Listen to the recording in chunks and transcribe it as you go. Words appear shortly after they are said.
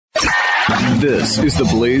This is the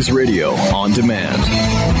Blaze Radio on demand.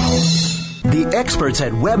 The experts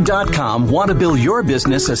at Web.com want to build your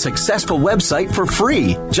business a successful website for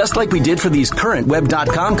free, just like we did for these current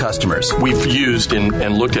Web.com customers. We've used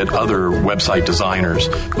and looked at other website designers,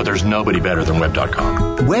 but there's nobody better than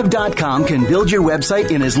Web.com. Web.com can build your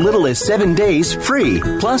website in as little as 7 days free.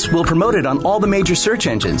 Plus, we'll promote it on all the major search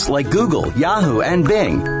engines like Google, Yahoo, and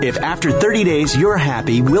Bing. If after 30 days you're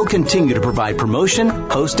happy, we'll continue to provide promotion,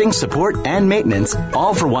 hosting, support, and maintenance,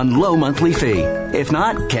 all for one low monthly fee. If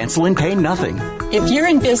not, cancel and pay nothing. If you're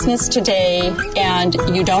in business today and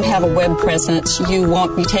you don't have a web presence, you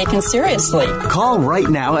won't be taken seriously. Call right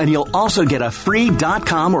now and you'll also get a free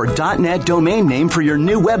 .com or .net domain name for your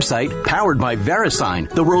new website powered by VeriSign,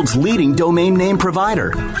 the world's leading domain name provider.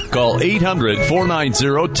 Call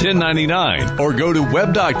 800-490-1099 or go to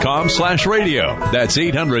web.com/radio. That's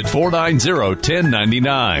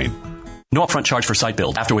 800-490-1099. No upfront charge for site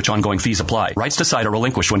build, after which ongoing fees apply. Rights to site are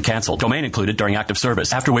relinquished when canceled. Domain included during active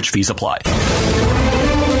service, after which fees apply.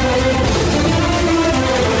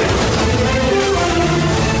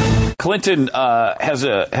 Clinton has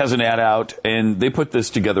an ad out, and they put this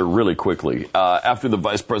together really quickly after the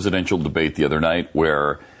vice presidential debate the other night,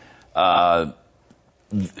 where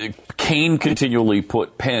Kaine continually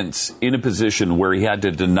put Pence in a position where he had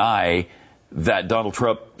to deny that Donald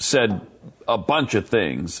Trump said a bunch of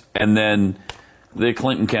things, and then the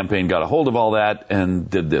Clinton campaign got a hold of all that and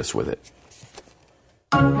did this with it.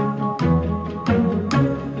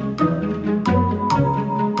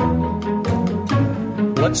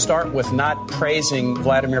 Let's start with not praising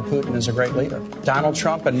Vladimir Putin as a great leader. Donald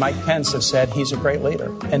Trump and Mike Pence have said he's a great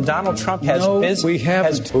leader. And Donald Trump has...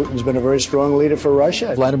 Putin's been a very strong leader for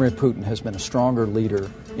Russia. Vladimir Putin has been a stronger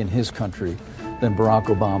leader in his country than Barack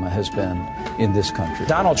Obama has been in this country.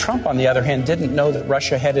 Donald Trump, on the other hand, didn't know that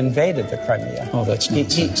Russia had invaded the Crimea. Oh, that's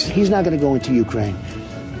nonsense. He's not going to go into Ukraine.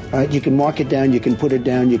 All right, you can mark it down, you can put it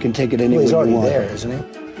down, you can take it anywhere you want. He's already there, isn't he?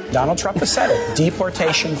 Donald Trump has said it.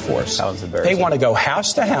 Deportation force. They want to go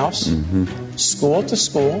house to house, school to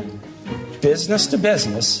school, business to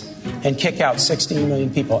business, and kick out 16 million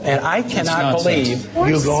people. And I cannot believe...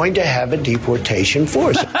 You're going to have a deportation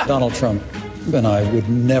force. Donald Trump and I would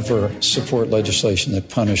never support legislation that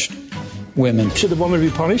punished women. Should the woman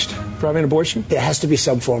be punished for having an abortion? There has to be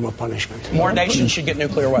some form of punishment. More nations should get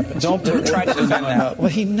nuclear weapons. Don't try to defend that. Well,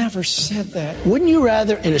 he never said that. Wouldn't you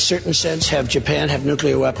rather, in a certain sense, have Japan have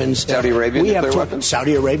nuclear weapons? Saudi Arabia nuclear weapons?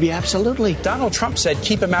 Saudi Arabia, absolutely. Donald Trump said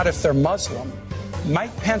keep them out if they're Muslim.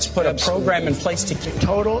 Mike Pence put a program in place to keep...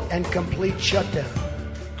 Total and complete shutdown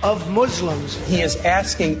of Muslims. He is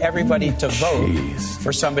asking everybody to vote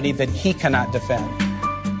for somebody that he cannot defend.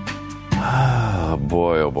 Oh,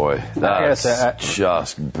 boy. That's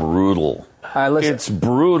just brutal. It's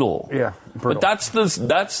brutal. Yeah, brutal. But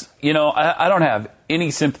that's I don't have any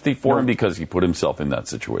sympathy for him because he put himself in that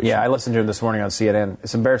situation. Yeah, I listened to him this morning on CNN.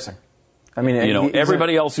 It's embarrassing. I mean,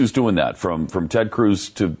 everybody else who's doing that, from Ted Cruz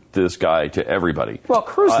to this guy to everybody. Well,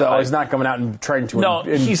 Cruz, though, is not coming out and trying to... No,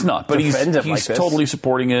 he's not. But he's like totally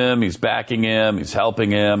supporting him. He's backing him. He's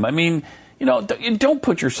helping him. I mean, don't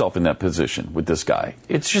put yourself in that position with this guy.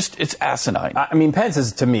 It's asinine. I mean, Pence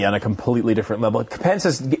is, to me, on a completely different level. Pence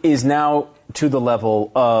is now to the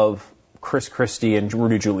level of Chris Christie and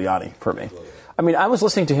Rudy Giuliani for me. I mean, I was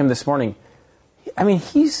listening to him this morning. I mean,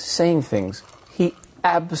 he's saying things he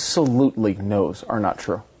absolutely knows are not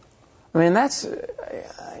true. I mean, I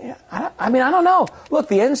don't know. Look,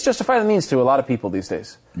 the ends justify the means to a lot of people these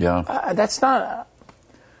days. Yeah. That's not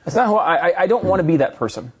who I don't want to be that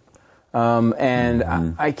person.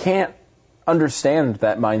 I can't understand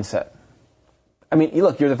that mindset. I mean,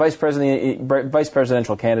 look, you're the vice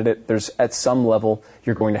presidential candidate. There's, at some level,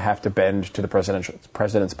 you're going to have to bend to the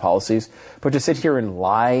president's policies. But to sit here and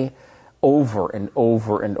lie over and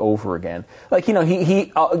over and over again. Like, I'll give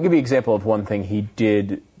you an example of one thing he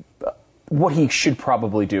did, what he should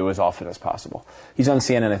probably do as often as possible. He's on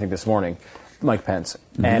CNN, I think, this morning, Mike Pence,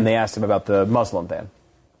 and they asked him about the Muslim ban.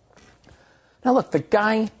 Now, look, the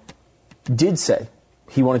guy did say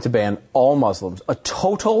he wanted to ban all Muslims, a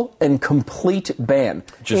total and complete ban,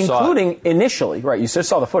 including initially, right, you just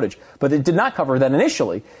saw the footage, but it did not cover that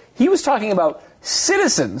initially. He was talking about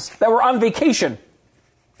citizens that were on vacation.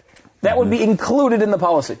 That would be included in the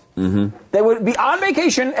policy. They would be on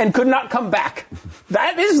vacation and could not come back.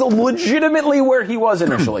 That is legitimately where he was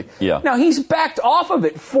initially. Yeah. Now, he's backed off of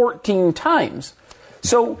it 14 times.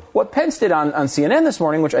 So what Pence did on CNN this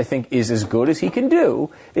morning, which I think is as good as he can do,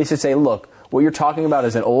 is to say, look, what you're talking about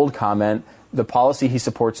is an old comment. The policy he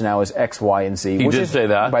supports now is X, Y, and Z. He did say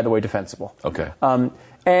that? By the way, defensible. Okay. And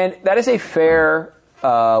that is a fair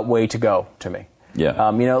way to go, to me. Yeah.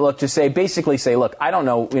 Look, just basically say, look, I don't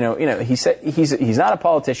know, he said he's not a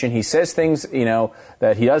politician. He says things,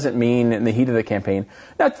 that he doesn't mean in the heat of the campaign.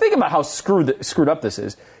 Now, think about how screwed up this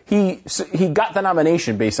is. He got the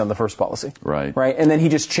nomination based on the first policy. Right. Right. And then he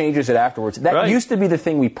just changes it afterwards. That used to be the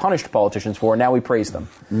thing we punished politicians for. Now we praise them.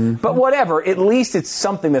 Mm-hmm. But whatever, at least it's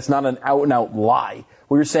something that's not an out and out lie.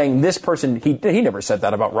 Where you're saying this person, he never said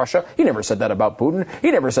that about Russia. He never said that about Putin.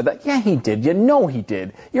 He never said that. Yeah, he did. You know he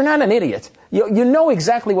did. You're not an idiot. You know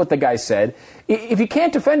exactly what the guy said. If you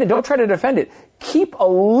can't defend it, don't try to defend it. Keep a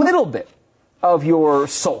little bit of your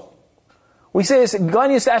soul. We say this,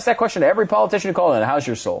 Glenn used to ask that question to every politician who called in, how's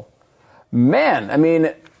your soul? Man, I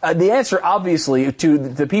mean, the answer obviously to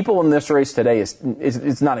the people in this race today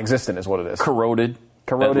is non-existent is what it is. Corroded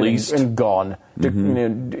at least. And gone,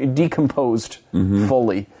 decomposed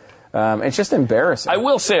fully. It's just embarrassing. I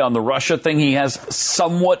will say on the Russia thing, he has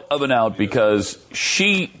somewhat of an out because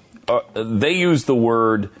they use the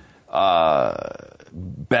word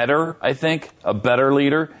better, I think, a better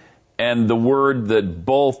leader, and the word that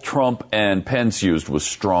both Trump and Pence used was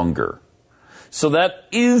stronger. So that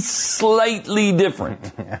is slightly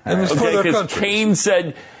different. Because Kane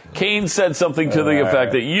said something to the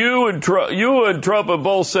effect that you and Trump have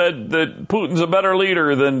both said that Putin's a better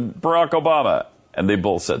leader than Barack Obama. And they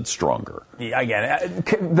both said stronger. Yeah, again,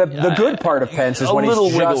 the good part of Pence is when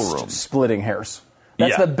he's just splitting hairs.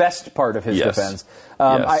 That's the best part of his defense.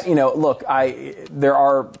 There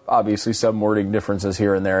are obviously some wording differences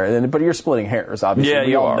here and there, but you're splitting hairs, obviously. Yeah,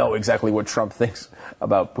 we all know exactly what Trump thinks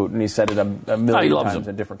about Putin. He said it a million times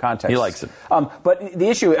in different contexts. He likes it. But the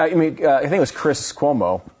issue, I think it was Chris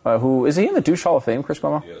Cuomo, is he in the Douche Hall of Fame, Chris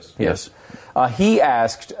Cuomo? Yes. He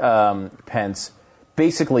asked Pence,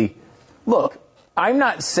 basically, look, I'm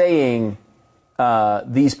not saying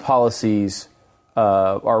these policies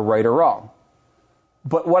are right or wrong.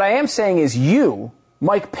 But what I am saying is you,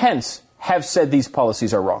 Mike Pence, have said these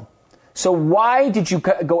policies are wrong. So why did you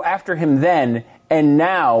go after him then, and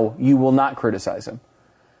now you will not criticize him?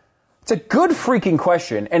 It's a good freaking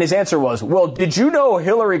question. And his answer was, well, did you know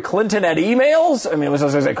Hillary Clinton had emails? I mean, it was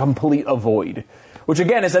a complete avoid, which,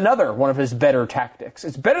 again, is another one of his better tactics.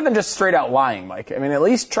 It's better than just straight out lying, Mike. I mean, at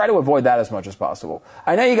least try to avoid that as much as possible.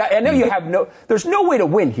 I know there's no way to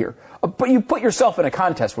win here, but you put yourself in a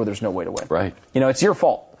contest where there's no way to win. Right. It's your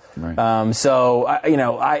fault. Right.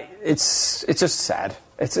 It's just sad.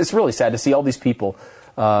 It's really sad to see all these people,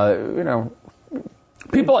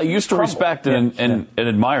 people I used to respect and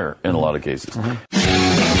admire in a lot of cases.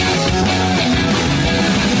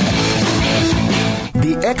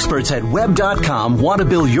 The experts at Web.com want to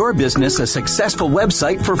build your business a successful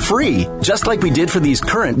website for free, just like we did for these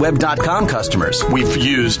current Web.com customers. We've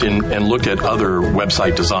used and looked at other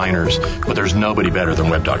website designers, but there's nobody better than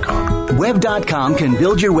Web.com. Web.com can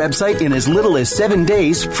build your website in as little as 7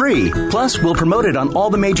 days free. Plus, we'll promote it on all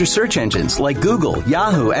the major search engines like Google,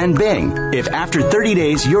 Yahoo, and Bing. If after 30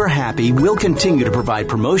 days you're happy, we'll continue to provide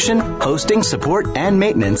promotion, hosting, support, and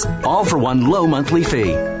maintenance, all for one low monthly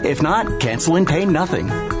fee. If not, cancel and pay nothing.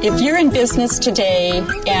 If you're in business today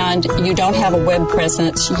and you don't have a web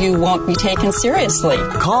presence, you won't be taken seriously.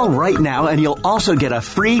 Call right now and you'll also get a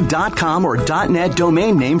free .com or .net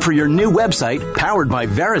domain name for your new website powered by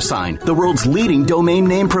VeriSign, the world's leading domain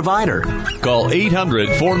name provider. Call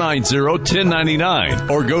 800-490-1099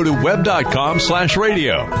 or go to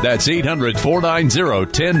web.com/radio. That's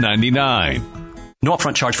 800-490-1099. No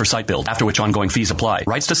upfront charge for site build, after which ongoing fees apply.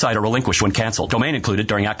 Rights to site are relinquished when canceled. Domain included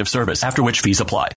during active service, after which fees apply.